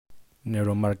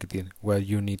Neuromarketing, what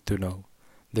you need to know.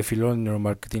 The field of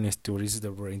neuromarketing studies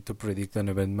the brain to predict and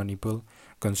even manipulate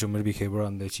consumer behavior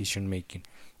and decision making.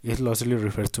 It loosely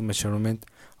refers to measurement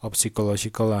of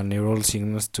psychological and neural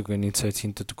signals to gain insights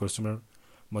into the customer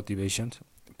motivations,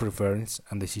 preference,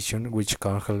 and decision, which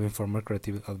can help inform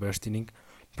creative advertising,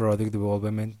 product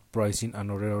development, pricing, and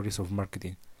other areas of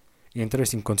marketing.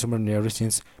 Interest in consumer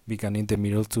neuroscience began in the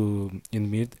mid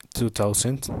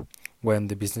 2000s when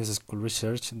the business school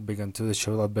research began to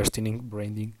show advertising,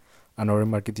 branding, and other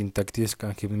marketing tactics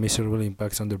can have measurable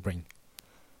impacts on the brain.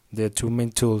 The two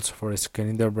main tools for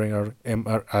scanning the brain are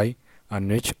MRI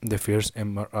and NIH. The first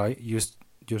MRI uses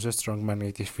strong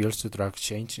magnetic fields to track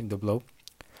change in the blood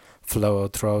flow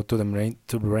throughout to the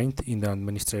brain in the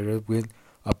administrator with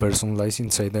a person lies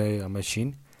inside a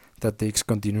machine that takes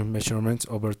continuous measurements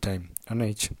over time.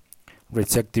 NIH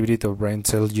reads activity of brain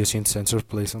cells using sensors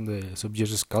placed on the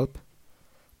subject's scalp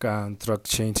can track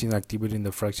change in activity in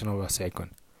the fraction of a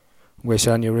second, which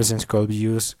a neuroscience could be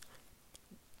used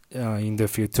in the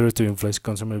future to influence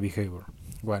consumer behavior.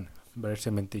 1. Better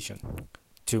segmentation.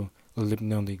 2. Sleep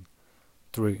nodding.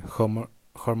 3.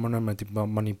 Hormonal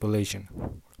manipulation.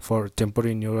 4.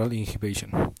 Temporary neural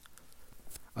inhibition.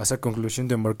 As a conclusion,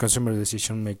 the more consumer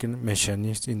decision-making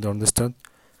mechanics is understood,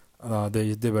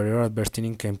 the better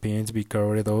advertising campaigns be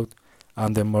carried out,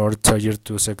 and the more targeted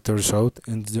to sectors out,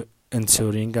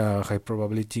 ensuring a high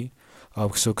probability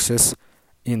of success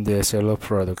in the sale of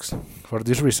products. For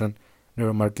this reason,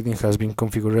 neuromarketing has been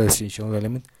configured as an essential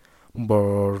element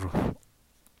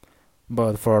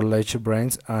but for large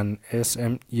brands and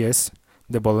SMEs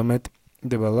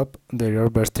develop their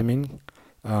advertising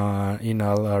in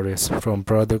all areas, from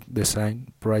product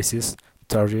design, prices,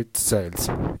 target sales.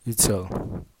 It's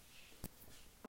all.